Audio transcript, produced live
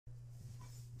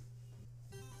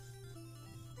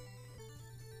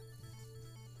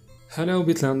Hello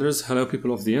Bitlanders, hello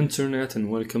people of the internet,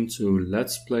 and welcome to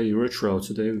Let's Play Retro.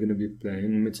 Today we're going to be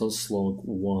playing Metal Slug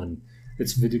 1.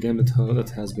 It's a video game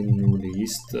that has been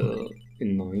released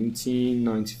in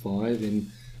 1995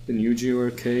 in the Neo Geo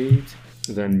arcade,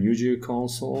 then Neo Geo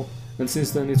console, and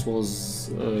since then it was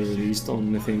released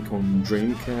on, I think, on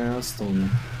Dreamcast, on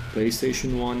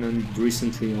PlayStation 1, and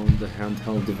recently on the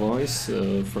handheld device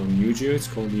from Neo Geo. It's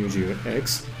called Neo Geo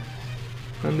X.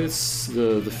 And it's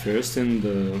the first in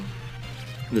the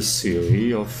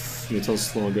series of Metal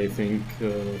Slug. I think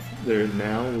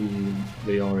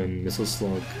they are in Metal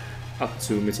Slug up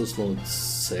to Metal Slug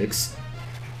 6,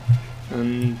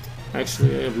 and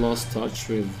actually I've lost touch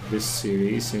with this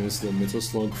series since the Metal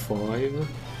Slug 5,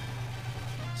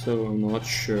 so I'm not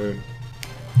sure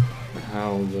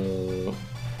how the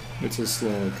Metal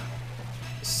Slug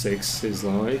 6 is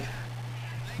like,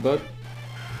 but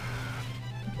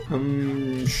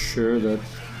I'm sure that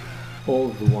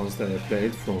all of the ones that I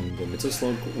played from the Metal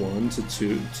Slug 1 to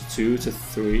 2 to 2 to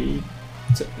 3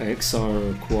 to X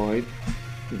are quite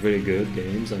very good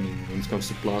games. I mean, when it comes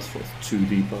to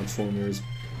 2D platformers,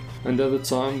 and at the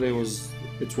time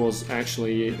it was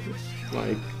actually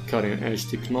like cutting edge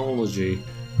technology,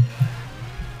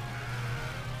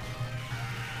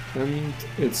 and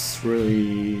it's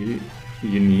really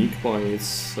unique by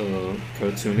its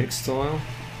cartoonic style.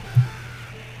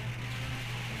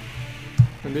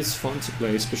 And it's fun to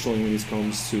play, especially when it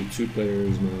comes to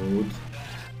two-players mode.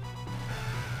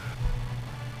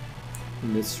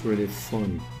 And it's really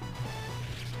fun.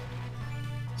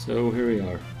 So here we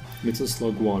are, Metal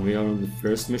Slug 1. We are on the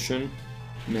first mission.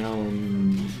 Now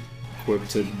I'm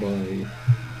equipped by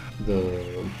the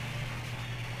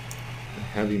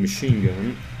heavy machine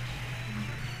gun.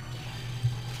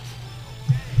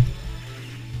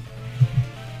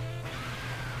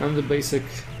 And the basic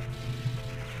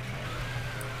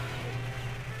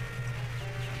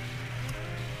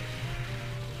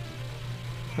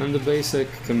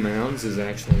commands is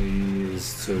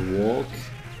to walk,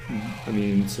 to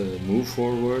move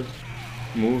forward,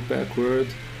 move backward,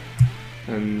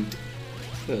 and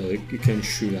you can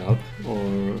shoot up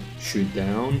or shoot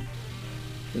down,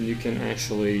 and you can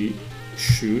actually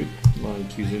shoot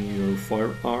like using your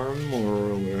firearm,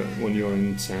 or when you're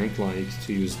in tank, like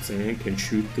to use tank and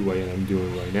shoot the way I'm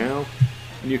doing right now.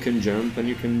 And you can jump and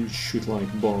you can shoot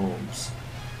like bombs,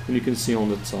 and you can see on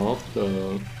the top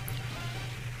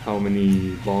how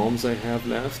many bombs I have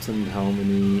left and how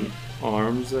many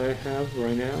arms I have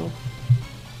right now.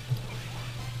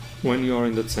 When you are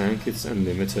in the tank, it's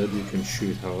unlimited. You can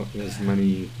shoot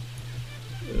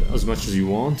as much as you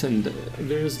want, and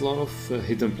there's a lot of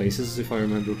hidden places. If I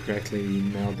remember correctly,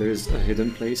 now there's a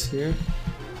hidden place here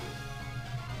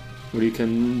where you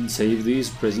can save these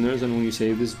prisoners, and when you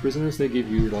save these prisoners, they give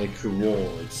you like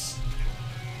rewards.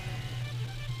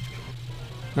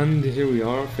 And here we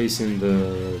are facing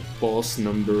the boss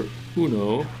number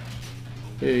uno.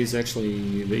 It is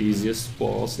actually the easiest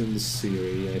boss in the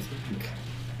series, I think,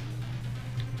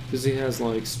 because he has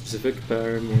like specific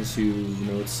pattern. Once you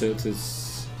notice it,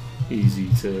 it's easy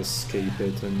to escape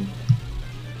it and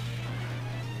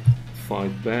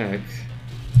fight back.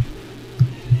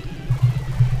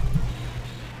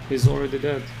 He's already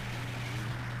dead.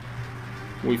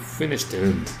 We finished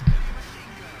him.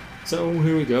 So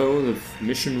here we go, the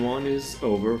mission 1 is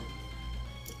over.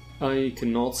 I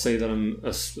cannot say that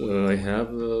I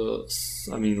have a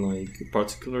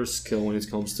particular skill when it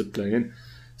comes to playing,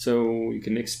 so you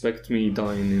can expect me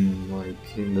dying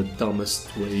in the dumbest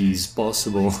ways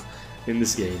possible in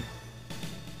this game.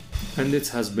 And it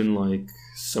has been like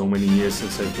so many years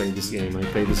since I played this game. I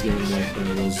played this game like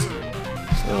when I was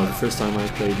the first time I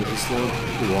played Metal Slug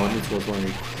 1. It was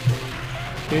like,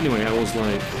 anyway, I was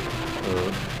like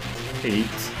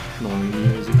 8-9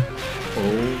 years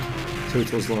old, so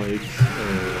it was like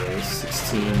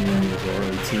 16 years or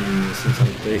 18 years since I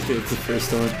played it the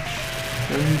first time,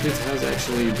 and it has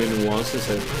actually been a while since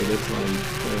I played it,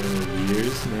 like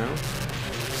years now.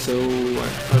 So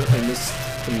I missed,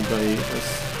 and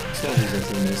it's not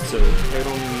exactly missed, so I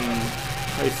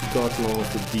forgot a lot of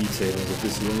the details of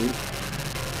this game.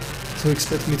 So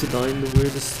expect me to die in the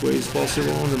weirdest ways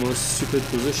possible, in the most stupid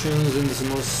positions, in the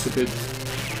most stupid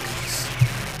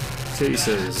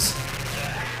cases,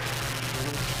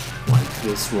 like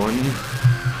this one,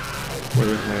 where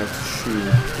you have to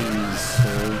shoot these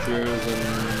soldiers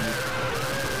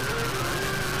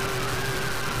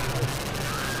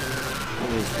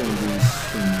there's gonna be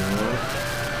some more.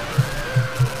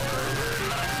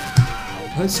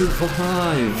 I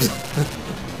survived!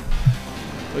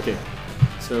 Okay,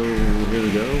 so here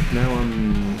we go. Now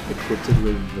I'm equipped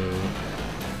with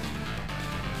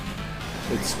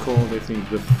It's called, I think,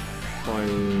 the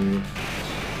fire...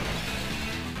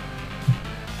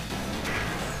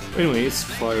 Anyway, it's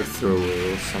fire thrower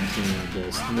or something like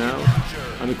this. Now,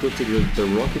 I'm equipped with the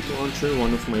rocket launcher,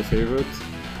 one of my favorite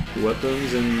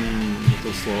weapons in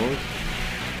Metal Slug.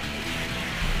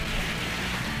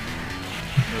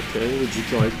 Okay, would you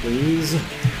try, please?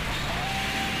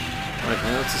 I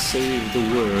have to save the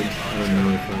world. I don't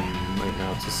know if I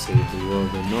have to save the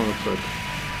world or not, but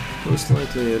most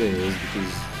likely it is,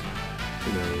 because,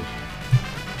 you know,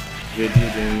 video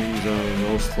games are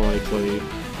most likely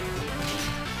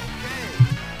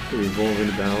revolving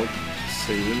about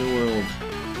saving the world.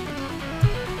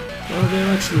 Well,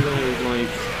 they're actually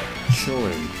like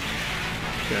showing.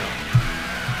 Yeah.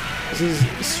 This is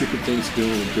a stupid thing to do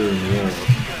during war.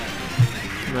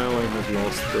 Now I have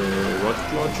lost the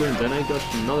rocket launcher, and then I got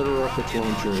another rocket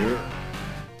launcher here.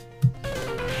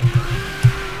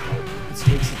 This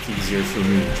makes it easier for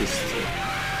me, just to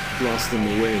blast them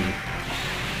away.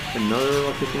 Another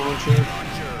rocket launcher.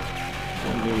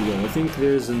 And here we go. I think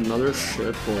there's another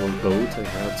ship or boat I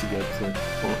have to get to.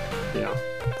 Oh, yeah.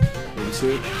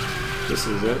 Into it. This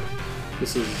is it.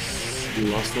 This is the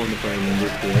last one if I remember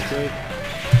correctly.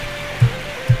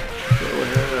 Go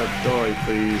ahead, die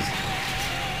please.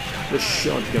 The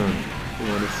shotgun.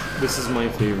 This is my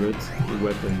favorite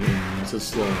weapon in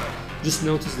Slug. Just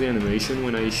notice the animation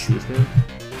when I shoot him.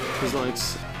 It's like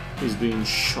he's being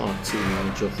shot to the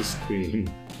edge of the screen.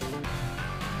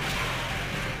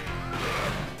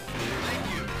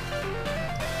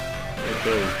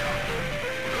 Okay.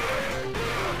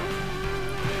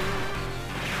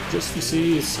 Just to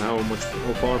see how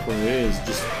powerful it is,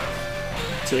 just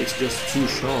takes just 2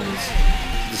 shots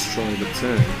to destroy the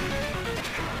tank.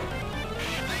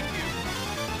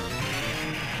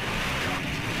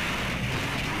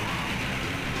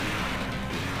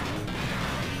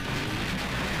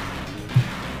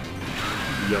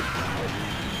 Yup.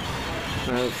 I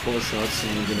have 4 shots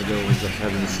and I'm gonna go with the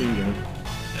heavy machine gun.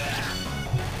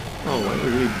 Oh, I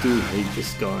really do hate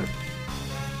this guy.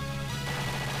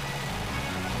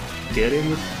 Get in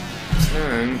the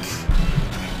tank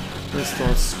and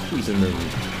start squeezing them.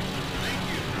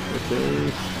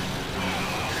 Okay.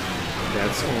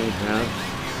 That's all I have.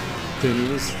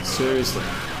 Pennies? Seriously.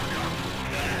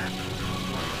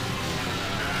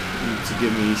 You need to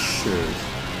give me a shirt.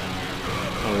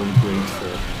 How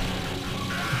ungrateful.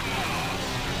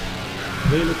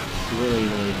 They look really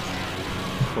like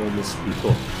homeless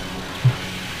people.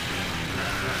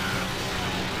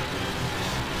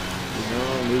 No,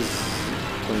 these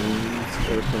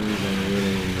airplanes are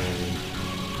really annoying.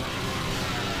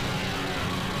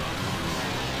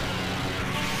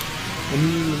 I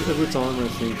mean, every time I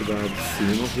think about the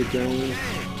theme of the game,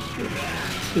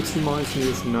 it reminds me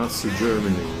of Nazi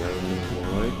Germany. I don't know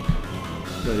why,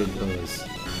 but it does.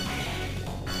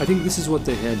 I think this is what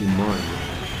they had in mind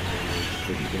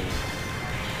for the game.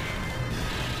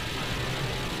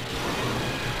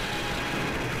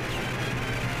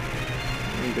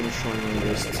 I'm gonna try my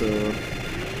best to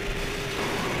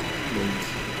make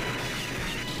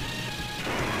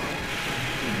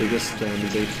the biggest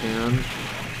damage I can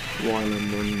while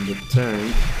I'm on the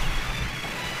tank.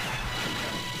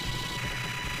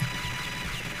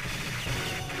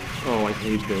 Oh, I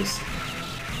hate this.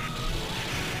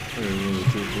 I really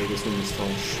do hate this when you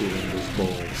start shooting those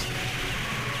balls.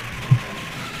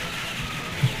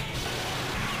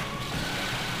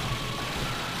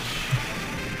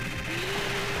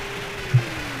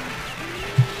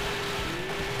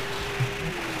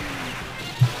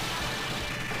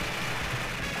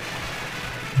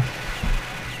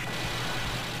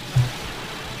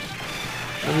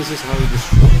 And this is how you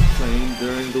destroy a plane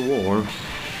during the war.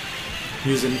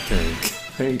 Using a tank.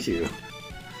 Thank you.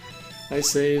 I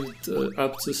saved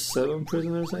up to 7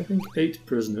 prisoners, I think. 8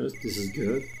 prisoners, this is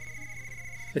good.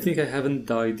 I think I haven't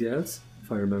died yet,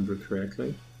 if I remember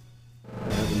correctly.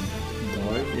 I haven't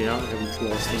died, yeah, I haven't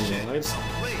lost any lives.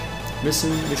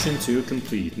 Mission 2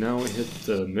 complete. Now I hit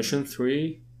Mission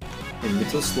 3 and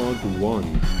Metal Slug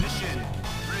 1. Mission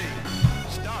 3,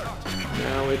 start.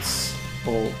 Now it's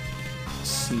all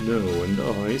snow and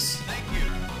ice.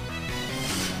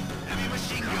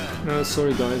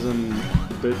 Sorry guys, I'm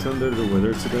a bit under the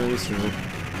weather today, so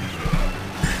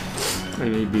I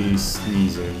may be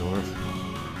sneezing or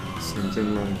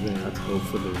something like that.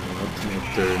 Hopefully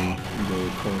not during the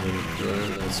recording of the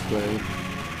Let's Play.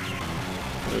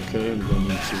 Okay, I'm going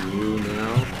to you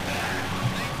now.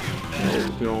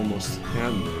 Oh, you almost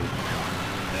had me.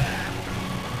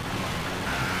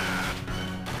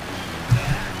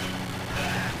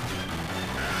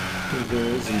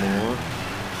 There is more.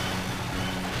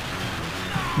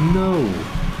 No!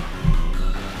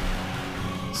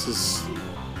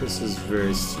 This is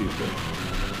very stupid.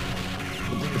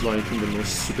 I did it like in the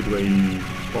most stupid way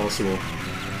possible.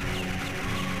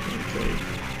 Okay.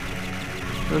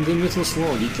 And in Little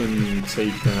Slug you can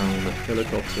take down a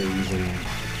helicopter using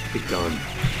a gun.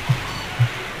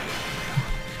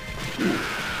 Ooh,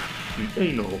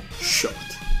 anal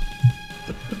shot.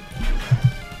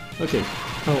 Okay.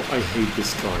 Oh, I hate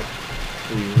this guy.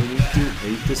 I really do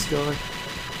hate this guy.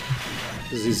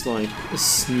 Because he's like a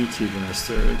sneaky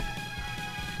bastard.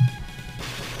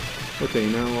 Okay,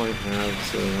 now I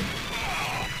have to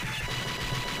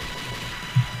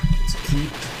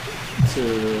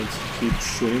keep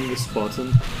shooting this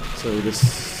button, so this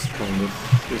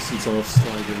sort of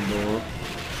sliding door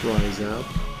rise up,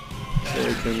 so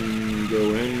I can go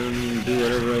in and do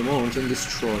whatever I want and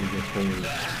destroy the whole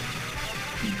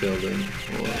building.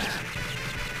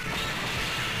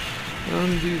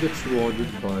 And you get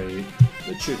rewarded by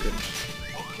the chicken.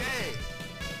 Okay.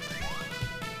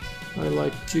 I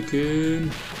like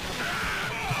chicken.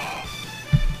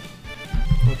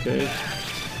 Okay,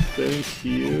 thank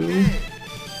you.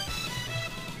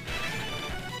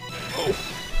 Oh.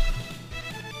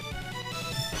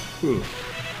 Ooh.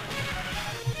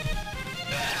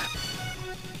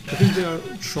 I think they are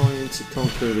trying to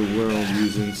conquer the world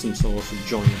using some sort of a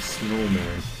giant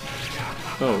snowman.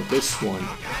 Oh, this one.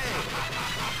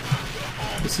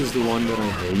 This is the one that I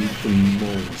hate the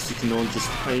most. You cannot just...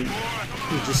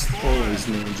 He just always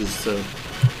manages to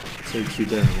take you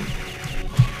down.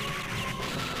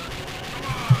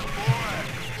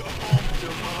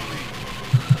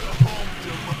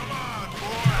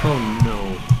 Oh no.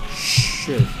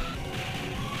 Shit.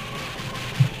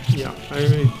 Yeah, I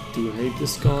really do hate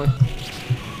this guy.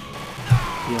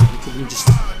 Yeah, he killed me just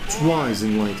twice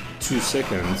in like 2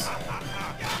 seconds.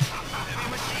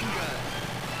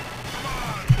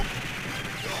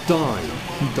 Die!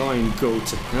 Die and go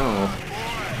to hell.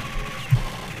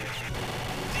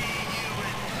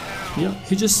 Yeah,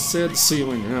 he just said see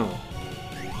you in hell.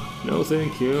 No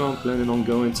thank you, I'm planning on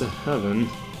going to heaven.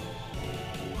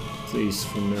 At least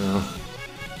for now.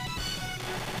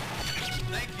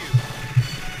 Thank you.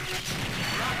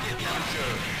 Rocket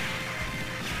launcher.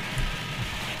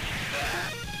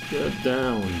 Get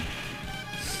down.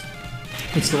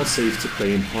 It's not safe to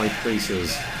play in high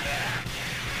places.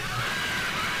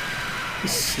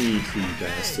 Sneaky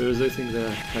bastards, I think they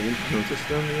haven't noticed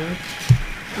them yet.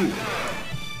 Ooh.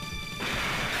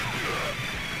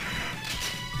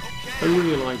 I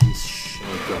really like this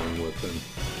shotgun weapon.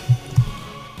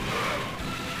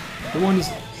 The one is...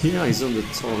 yeah, he's on the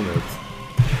toilet.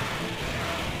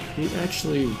 He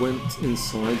actually went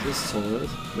inside this toilet,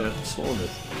 that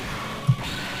toilet.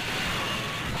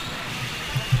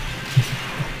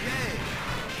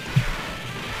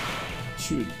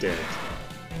 Shoot dead.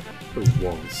 For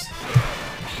once.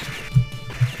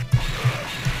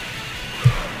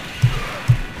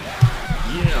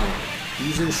 Yeah!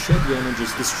 Using a shotgun I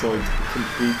just destroyed a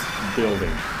complete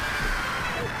building.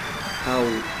 How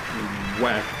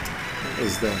whacked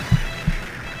is that?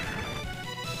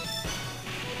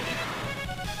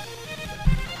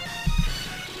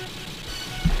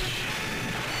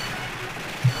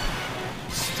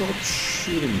 Stop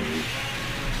shooting me.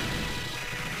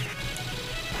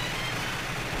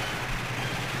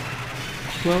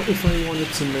 Well, if I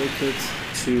wanted to make it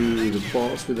to the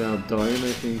boss without dying,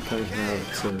 I think I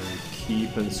have to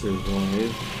keep and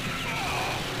survive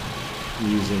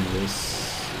using this.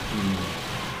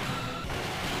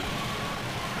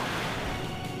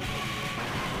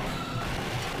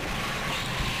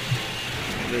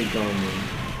 They got me.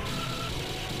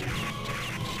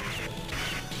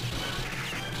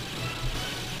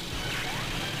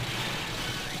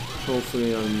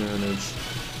 Hopefully I'll manage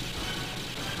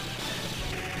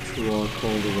to walk all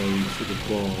the way to the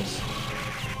boss.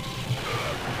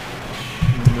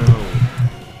 No.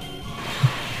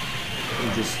 He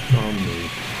just got me.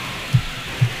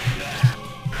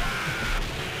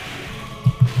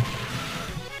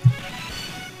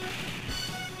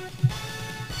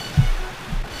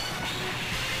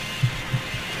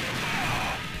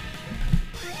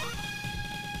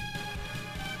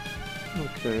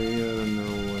 Okay, I don't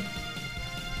know what...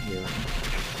 yeah.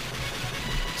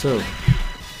 So,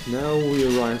 now we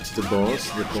arrive to the boss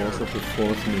of the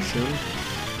 4th mission.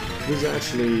 This is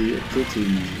actually a pretty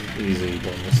easy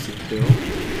boss to kill.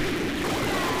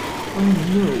 Oh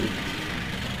no!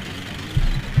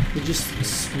 He just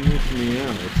smoked me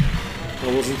out. I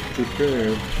wasn't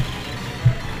prepared.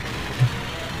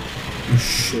 You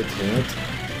shithead.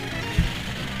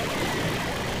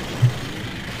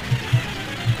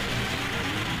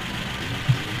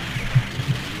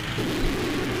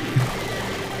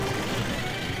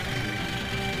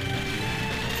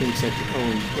 thinks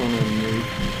I'm gonna make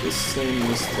the same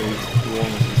mistake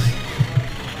once.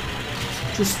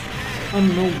 Just, I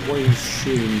don't know why he's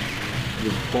shooting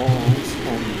the balls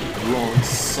on the wrong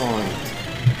side.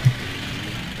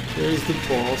 There's the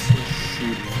balls and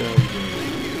shoot that way.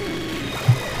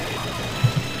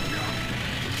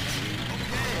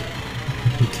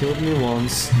 He killed me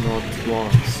once, not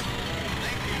twice.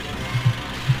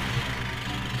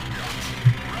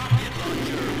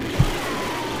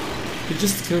 He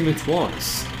just killed me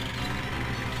twice.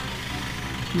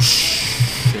 You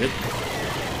shit.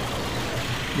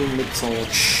 You metallic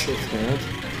shithead.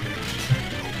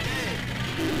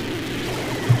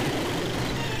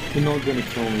 You're not gonna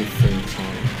kill me third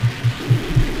time.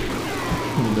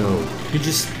 No, you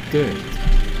just did.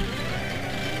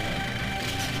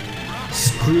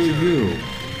 Screw you.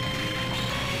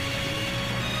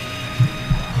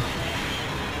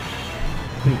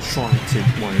 I'm trying to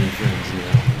take my revenge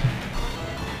now.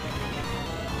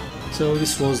 So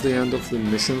this was the end of the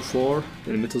mission 4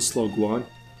 in Metal Slug 1.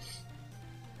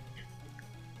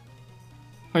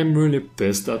 I'm really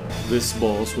pissed that this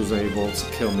boss was able to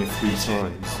kill me 3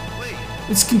 times.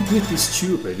 It's completely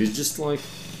stupid, it's just like...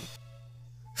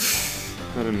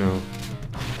 I don't know.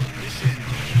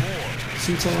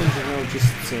 Sometimes you have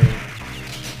just...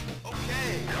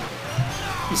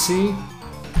 You see?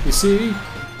 You see?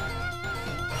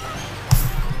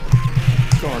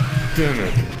 God damn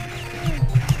it.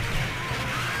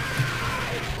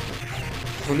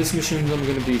 On this mission I'm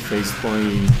gonna be faced by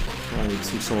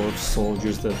some sort of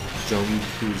soldiers that jump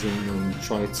using and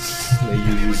try to slay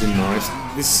you using knives.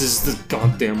 This is the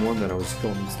goddamn one that I was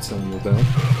going to tell you about.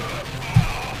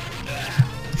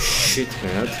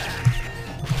 Shithead.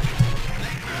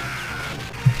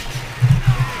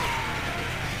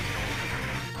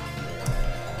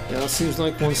 Yeah, it seems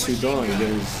like once you die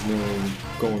there's no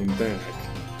going back.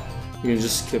 You can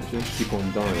just keep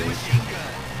on dying.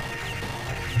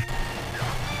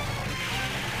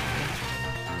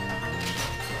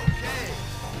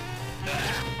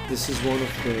 This is one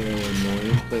of the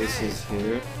annoying places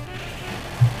here.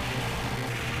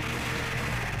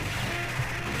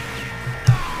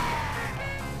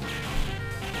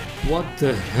 What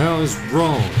the hell is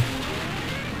wrong?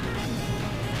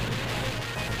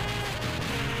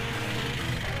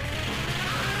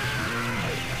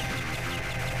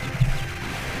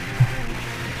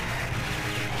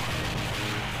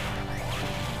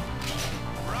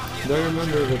 I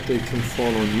remember that they can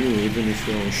fall on you even if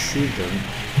you don't shoot them.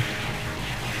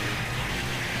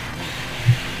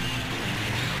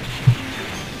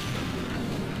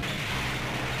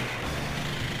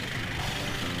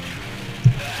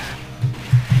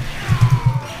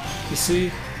 You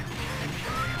see,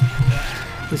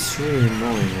 it's really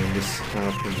annoying when this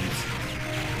happens.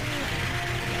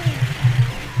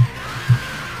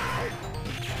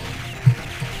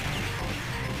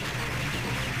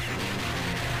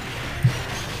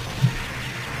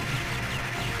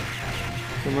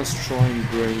 I must try and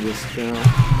bring this down.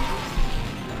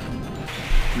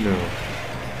 No.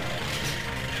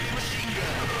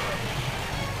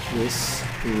 This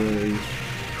really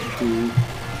do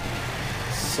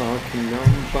suck and now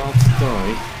I'm about to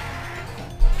die.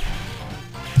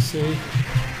 See?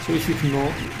 So if you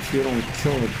don't kill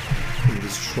it and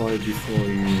destroy it before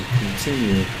you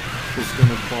continue, it's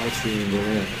gonna bite you in the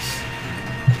ass.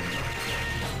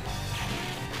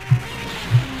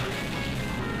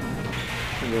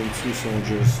 And then 2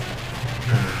 soldiers.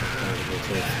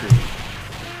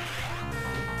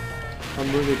 I'm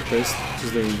really pissed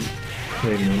because they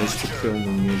managed to kill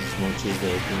me as much as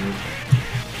they did.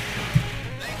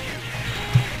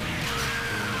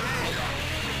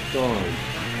 Die.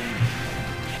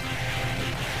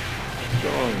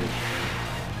 Die.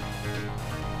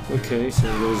 Okay, so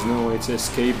there's no way to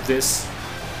escape this.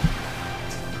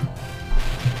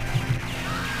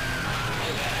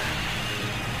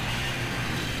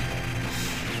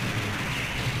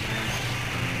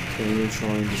 Okay, we'll try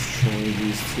and destroy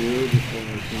these 2 before I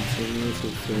continue to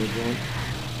the 3rd one.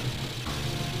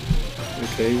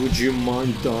 Okay, would you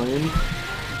mind dying?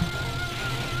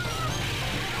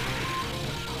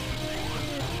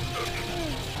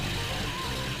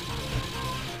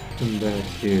 Come back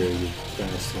here, you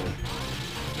bastard.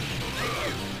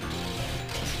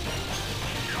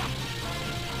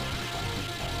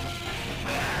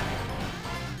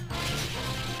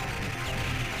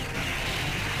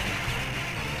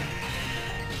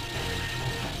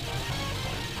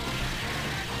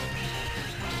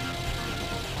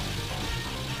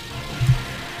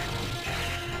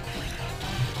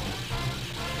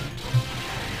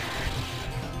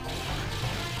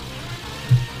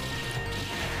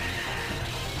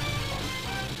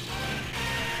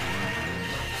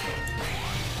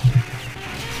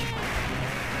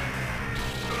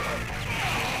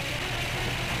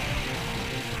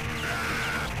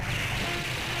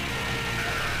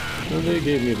 And they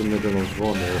gave me the Medal of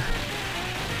Honor.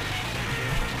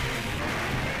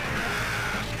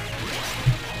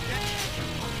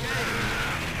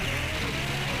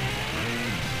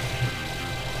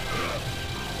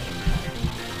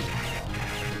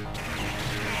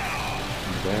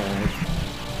 Back.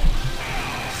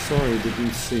 Sorry,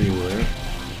 didn't see you there.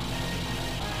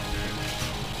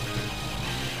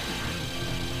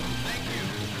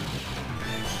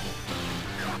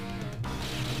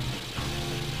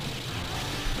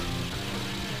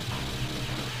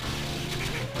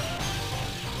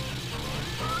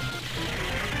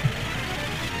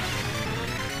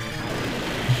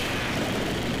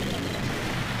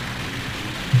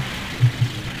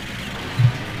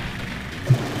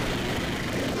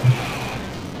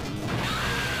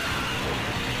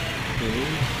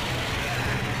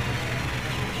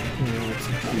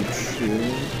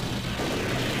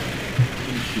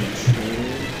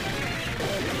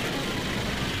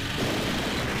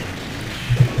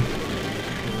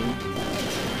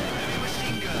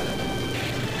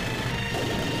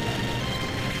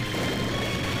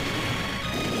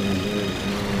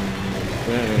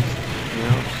 Back.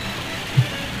 Now,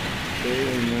 they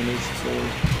managed to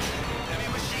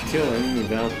kill him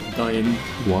without dying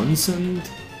once, and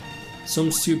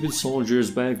some stupid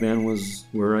soldiers back then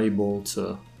were able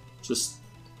to just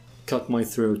cut my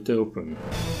throat open.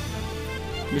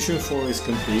 Mission 4 is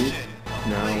complete.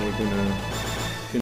 Now we're gonna